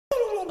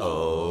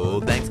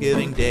Oh,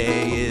 Thanksgiving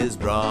Day is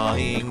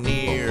drawing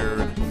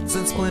near.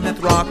 Since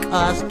Plymouth Rock,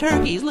 us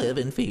turkeys live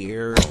in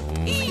fear.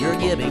 You're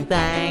giving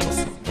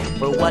thanks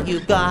for what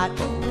you've got,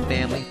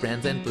 family,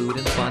 friends, and food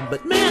and fun.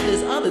 But man,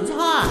 this oven's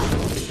hot.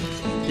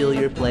 Fill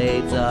your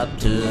plates up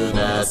to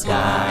the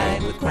sky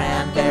with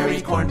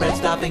cranberries, cornbread,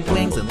 stuffing,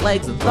 wings, and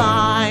legs and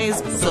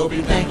thighs. So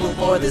be thankful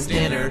for this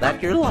dinner,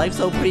 that your life's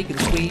so freaking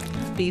sweet.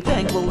 Be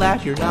thankful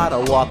that you're not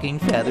a walking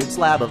feathered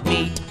slab of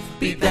meat.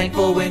 Be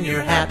thankful when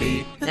you're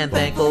happy, and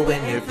thankful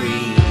when you're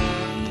free.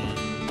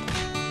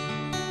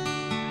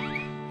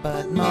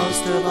 But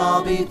most of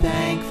all, be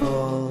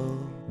thankful.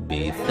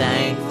 Be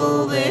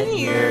thankful that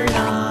you're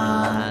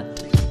not